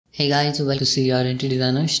Hey guys, welcome to CRNT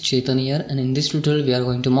Designers, Chetan here, and in this tutorial we are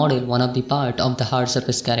going to model one of the part of the hard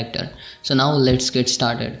surface character. So now let's get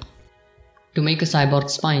started. To make a cyborg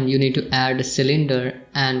spine, you need to add a cylinder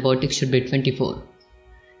and vertex should be 24.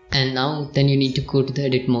 And now then you need to go to the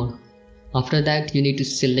edit mode. After that you need to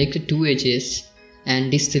select 2 edges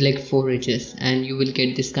and deselect 4 edges and you will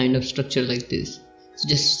get this kind of structure like this. So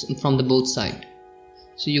just from the both side.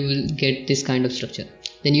 So you will get this kind of structure.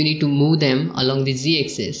 Then you need to move them along the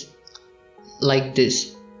z-axis like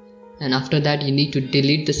this, and after that you need to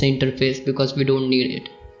delete the center face because we don't need it.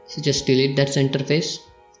 So just delete that center face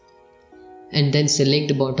and then select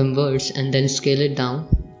the bottom words and then scale it down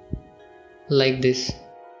like this.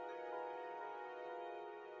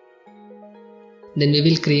 Then we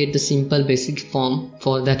will create the simple basic form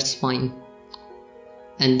for that spine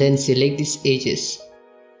and then select these edges.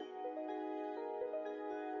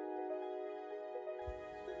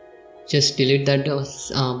 Just delete that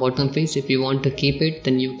bottom face. If you want to keep it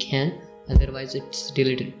then you can, otherwise it's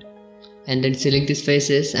deleted. And then select these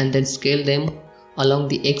faces and then scale them along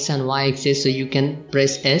the x and y axis, so you can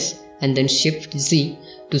press S and then shift Z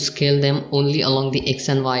to scale them only along the x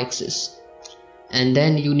and y axis. And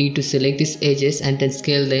then you need to select these edges and then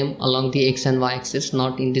scale them along the x and y axis,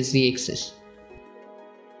 not in the z axis.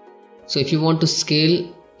 So if you want to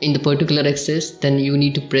scale in the particular axis, then you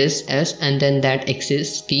need to press S and then that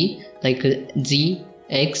axis key like Z,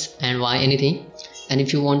 X and Y, anything. And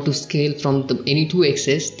if you want to scale from any 2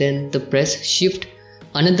 axes, then the press shift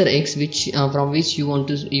another X which from which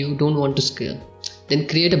you don't want to scale. Then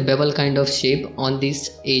create a bevel kind of shape on these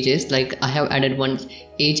edges, like I have added one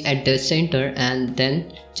edge at the center and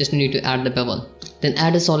then just need to add the bevel. Then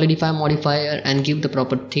add a solidify modifier and give the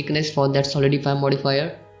proper thickness for that solidify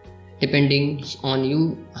modifier depending on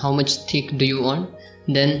you how much thick do you want.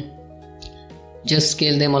 Then just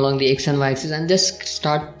scale them along the x and y axis and just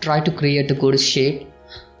try to create a good shape,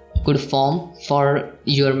 good form for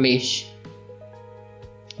your mesh.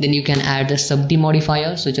 Then you can add the subd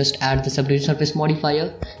modifier, so just add the subdivision surface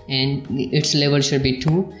modifier and its level should be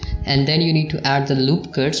 2. And then you need to add the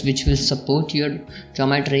loop cuts which will support your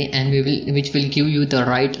geometry and which will give you the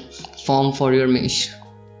right form for your mesh.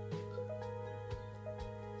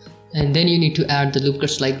 And then you need to add the loop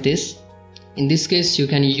cuts like this. In this case you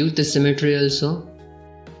can use the symmetry also.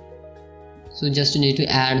 So just you need to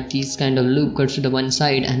add these kind of loop cuts to the one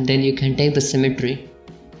side and then you can take the symmetry.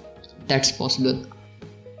 That's possible.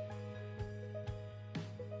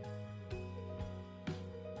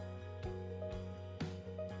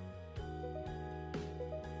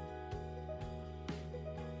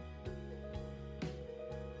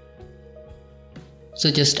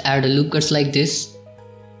 So just add a loop cuts like this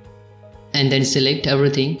and then select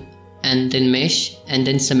everything and then mesh and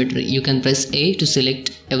then symmetry. You can press A to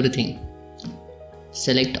select everything,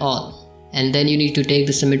 select all, and then you need to take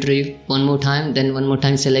the symmetry one more time, then one more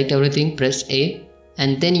time select everything, press A,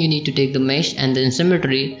 and then you need to take the mesh and then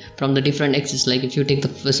symmetry from the different axes. Like if you take the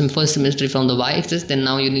first symmetry from the y axis, then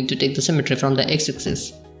now you need to take the symmetry from the x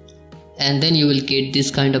axis, and then you will get this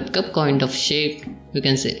kind of cup kind of shape. You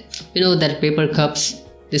can say, you know that paper cups,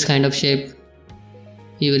 this kind of shape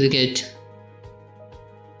you will get.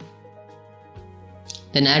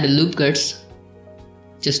 Then add loop cuts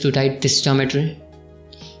just to tight this geometry.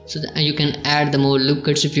 So you can add the more loop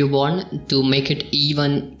cuts if you want to make it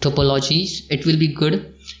even topologies. It will be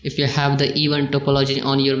good if you have the even topology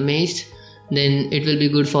on your mesh, then it will be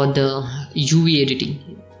good for the UV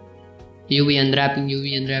editing, UV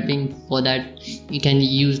unwrapping. For that you can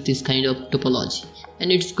use this kind of topology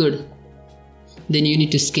and it's good. Then you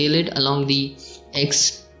need to scale it along the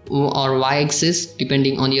x or y axis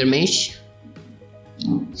depending on your mesh.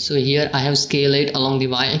 So here I have scaled it along the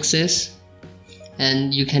y axis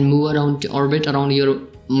and you can move around to orbit around your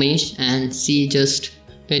mesh and see just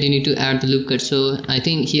where you need to add the loop cut. So I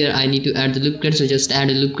think here I need to add the loop cut, so just add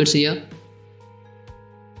a loop cuts here.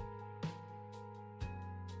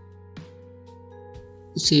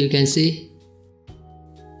 So you can see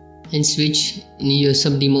and switch in your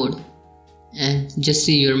subd mode and just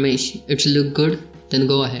see your mesh. It will look good, then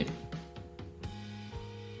go ahead.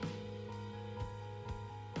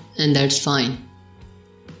 And that's fine.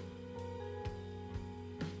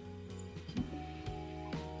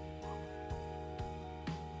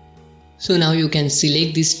 So now you can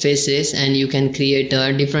select these faces and you can create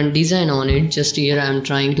a different design on it. Just here I am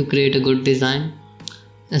trying to create a good design,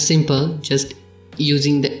 a simple, just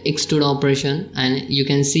using the extrude operation, and you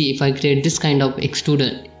can see if I create this kind of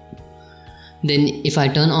extruder, then if I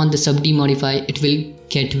turn on the subd modify, it will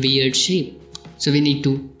get weird shape. So we need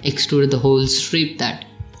to extrude the whole strip, that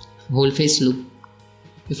whole face loop.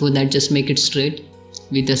 Before that, just make it straight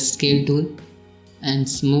with the scale tool and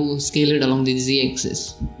scale it along the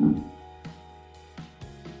z-axis.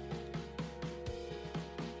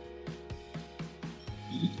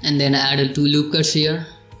 And then add 2 loop cuts here.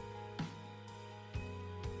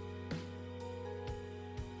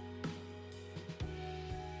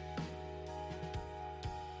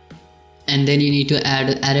 And then you need to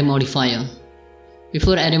add array modifier.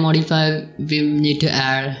 Before array modifier, we need to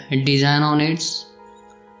add a design on it,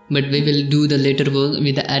 but we will do the later work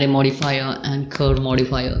with the array modifier and curve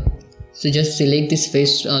modifier. So just select this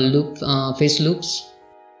face loops.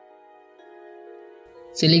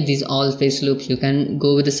 Select these all face loops. You can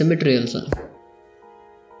go with the symmetry also.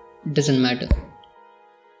 It doesn't matter.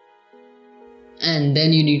 And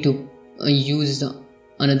then you need to use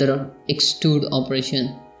another extrude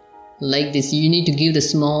operation. Like this, you need to give the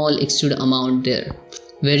small extrude amount there,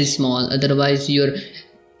 very small, otherwise your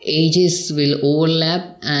edges will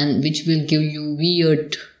overlap and which will give you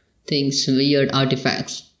weird things, weird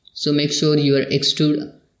artifacts. So make sure your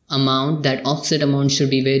extrude amount, that offset amount, should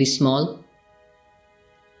be very small.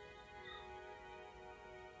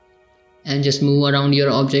 And just move around your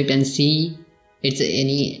object and see is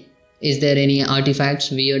there any artifacts,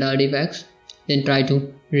 weird artifacts. Then try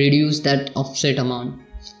to reduce that offset amount.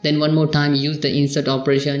 Then one more time use the insert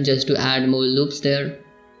operation just to add more loops there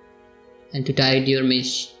and to tidy your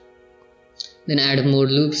mesh. Then add more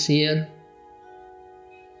loops here.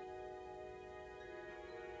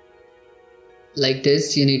 Like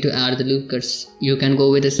this, you need to add the loop cuts. You can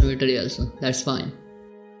go with the symmetry also, that's fine.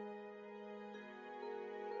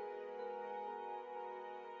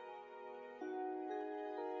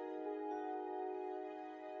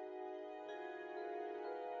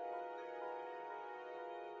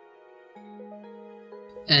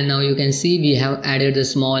 And now you can see we have added the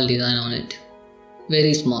small design on it.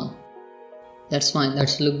 Very small. That's fine,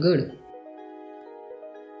 that's look good.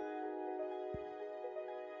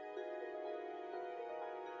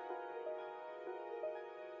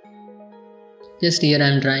 Just here I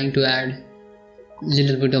am trying to add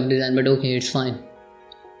little bit of design, but okay, it's fine.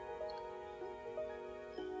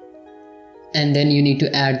 And then you need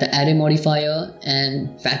to add the array modifier,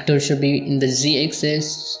 and factor should be in the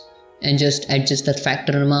z-axis. And just adjust that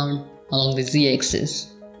factor amount along the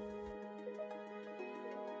z-axis.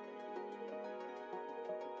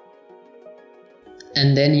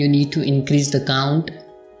 And then you need to increase the count.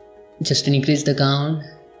 Just increase the count.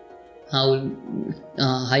 How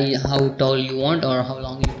tall you want or how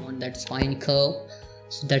long you want that spine curve.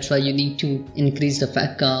 So that's why you need to increase the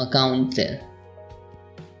count there.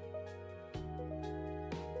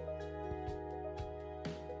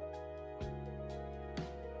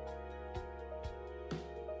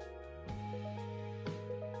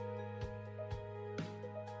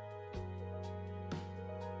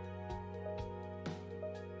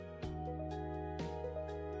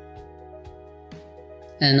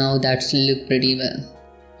 And now that's look pretty well.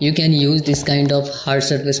 You can use this kind of hard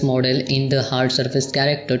surface model in the hard surface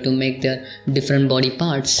character to make the different body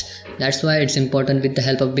parts. That's why it's important with the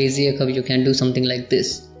help of Bezier curve you can do something like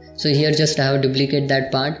this. So here just I have duplicate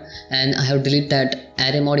that part and I have delete that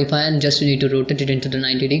array modifier and just you need to rotate it into the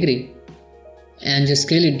 90 degree. And just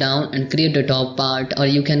scale it down and create the top part, or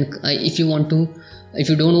you can if you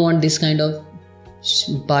don't want this kind of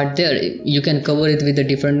part there, you can cover it with a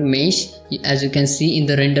different mesh, as you can see in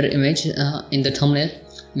the render image in the thumbnail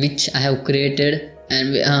which I have created,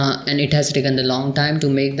 and it has taken a long time to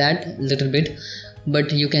make that little bit,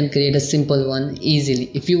 but you can create a simple one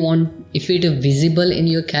easily. If it is visible in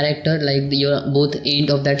your character, like your both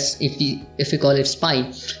end of that, if you call it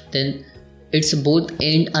spine, then its both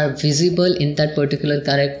end are visible in that particular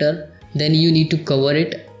character, then you need to cover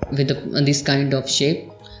it with this kind of shape,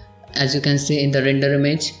 as you can see in the render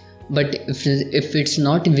image. But if it's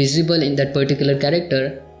not visible in that particular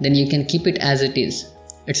character, then you can keep it as it is.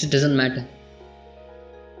 It doesn't matter.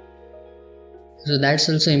 So that's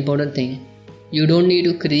also important thing. You don't need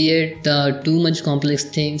to create too much complex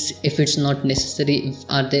things if it's not necessary,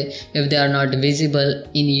 if they are not visible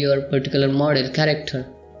in your particular model character.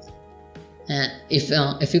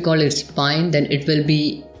 If you call it spine, then it will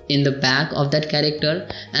be in the back of that character,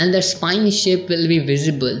 and the spine shape will be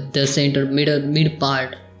visible, the center mid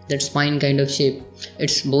part, that spine kind of shape,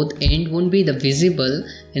 its both end won't be the visible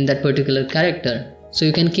in that particular character, so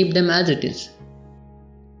you can keep them as it is.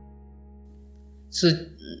 So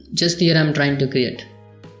just here I'm trying to create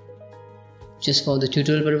just for the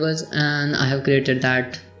tutorial purpose, and I have created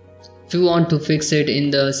that. If you want to fix it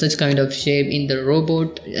in the such kind of shape in the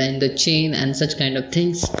robot and the chain and such kind of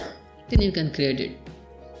things, then you can create it.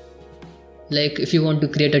 Like if you want to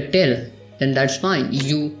create a tail, then that's fine.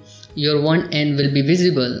 You your one end will be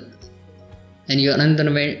visible and your another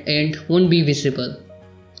end won't be visible,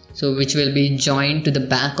 so which will be joined to the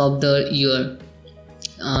back of your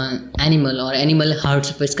animal or animal hard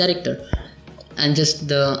surface character, and just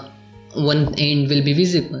the one end will be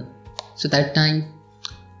visible. So that time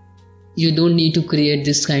you don't need to create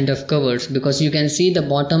this kind of covers, because you can see the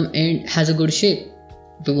bottom end has a good shape.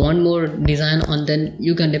 If you want more design on, then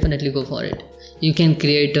you can definitely go for it. You can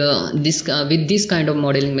create with this kind of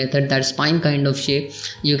modeling method, that spine kind of shape,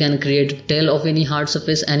 you can create tail of any hard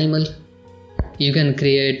surface animal, you can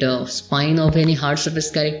create a spine of any hard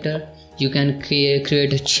surface character, you can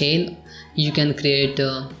create a chain, you can create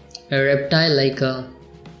a reptile like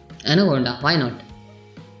anaconda. Why not?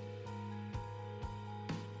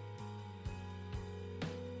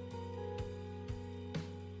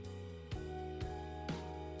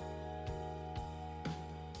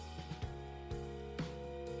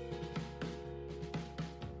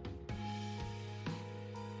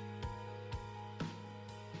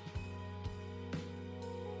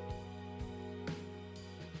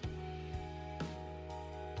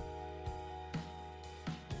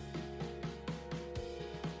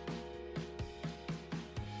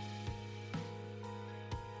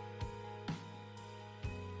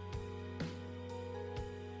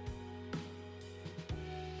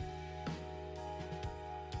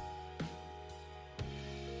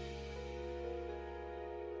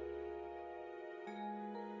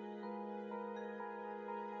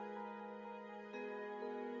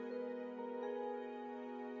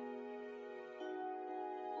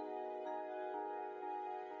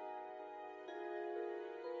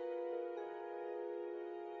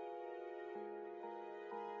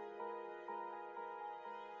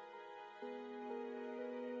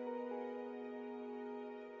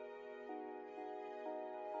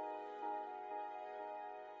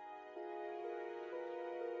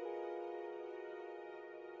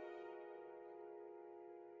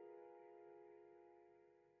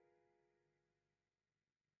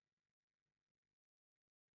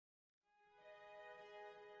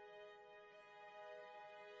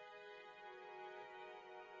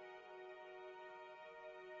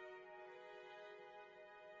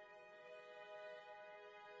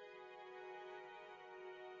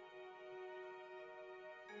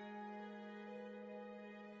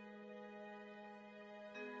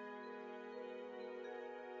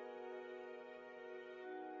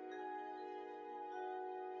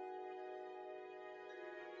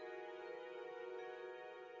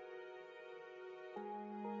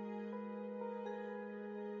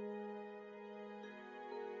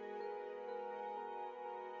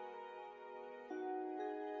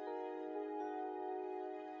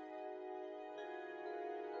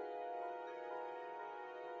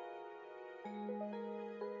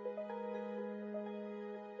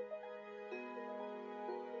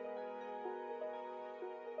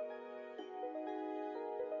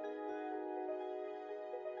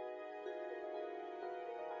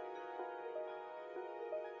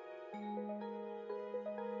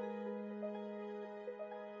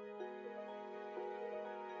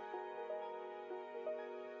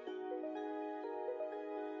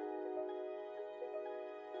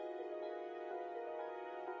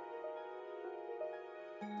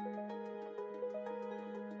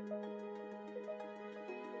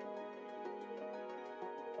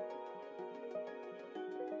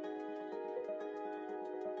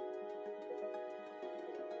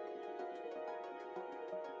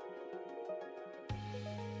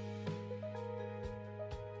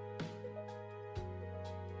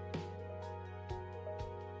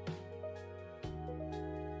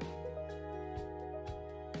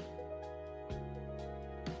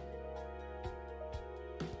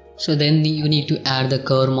 So then you need to add the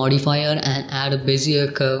curve modifier and add a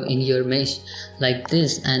Bezier curve in your mesh like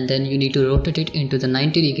this, and then you need to rotate it into the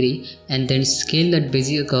 90-degree and then scale that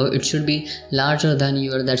Bezier curve. It should be larger than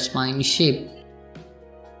that spine shape.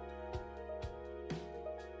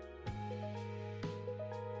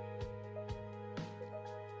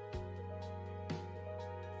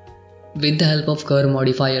 With the help of curve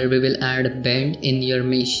modifier, we will add a bend in your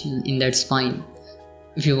mesh in that spine.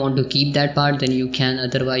 If you want to keep that part, then you can,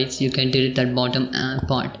 otherwise you can delete that bottom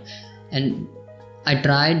part. And I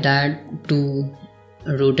tried that to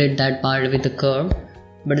rotate that part with the curve,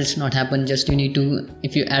 but it's not happen. Just you need to,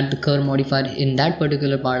 if you add the curve modifier in that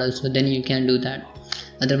particular part also, then you can do that,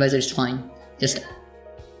 otherwise it's fine.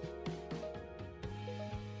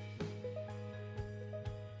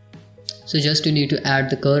 So just you need to add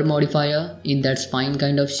the curve modifier in that spine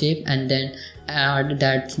kind of shape, and then add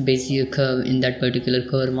that Bezier curve in that particular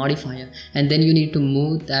curve modifier, and then you need to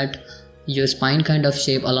move that your spine kind of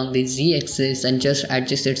shape along the z-axis and just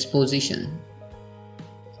adjust its position.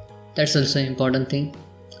 That's also an important thing.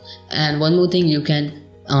 And one more thing, you can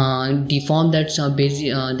deform that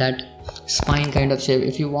that spine kind of shape.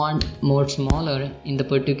 If you want more smaller in the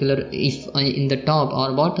particular, if in the top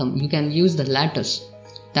or bottom, you can use the lattice.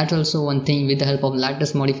 That's also one thing. With the help of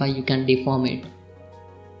lattice modifier, you can deform it.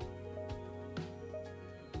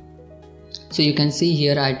 So you can see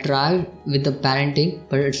here I tried with the parenting,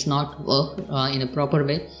 but it's not work in a proper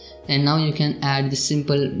way. And now you can add the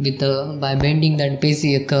simple with the, by bending that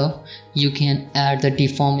Bezier curve, you can add the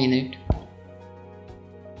deform in it.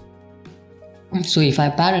 So if I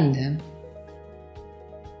parent them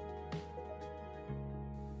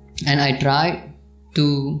and I try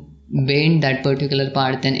to bend that particular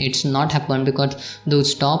part, then it's not happen because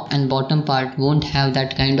those top and bottom part won't have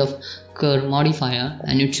that kind of curve modifier,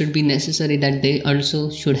 and it should be necessary that they also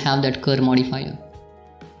should have that curve modifier.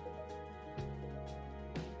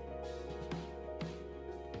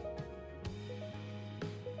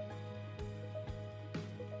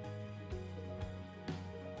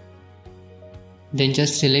 Then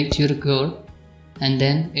just select your curve and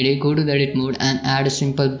then go to the edit mode and add a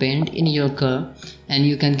simple bend in your curve, and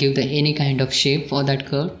you can give the any kind of shape for that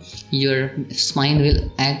curve. Your spine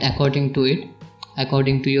will act according to it,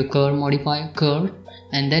 according to your curve modifier curve,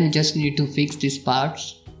 and then you just need to fix these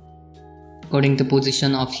parts according to the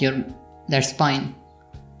position of your that spine.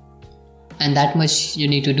 And that much you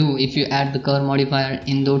need to do. If you add the curve modifier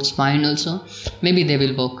in those spine also, maybe they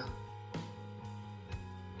will work.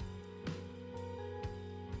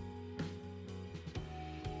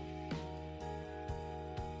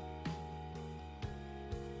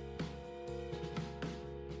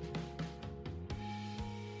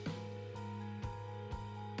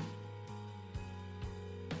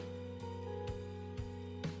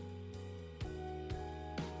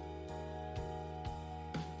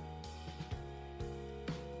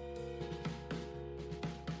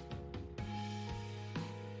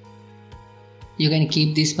 You can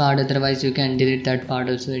keep this part, otherwise you can delete that part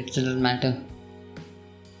also, it doesn't matter.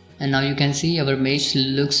 And now you can see our mesh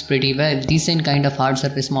looks pretty well. Decent kind of hard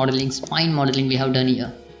surface modeling, spine modeling we have done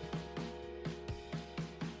here.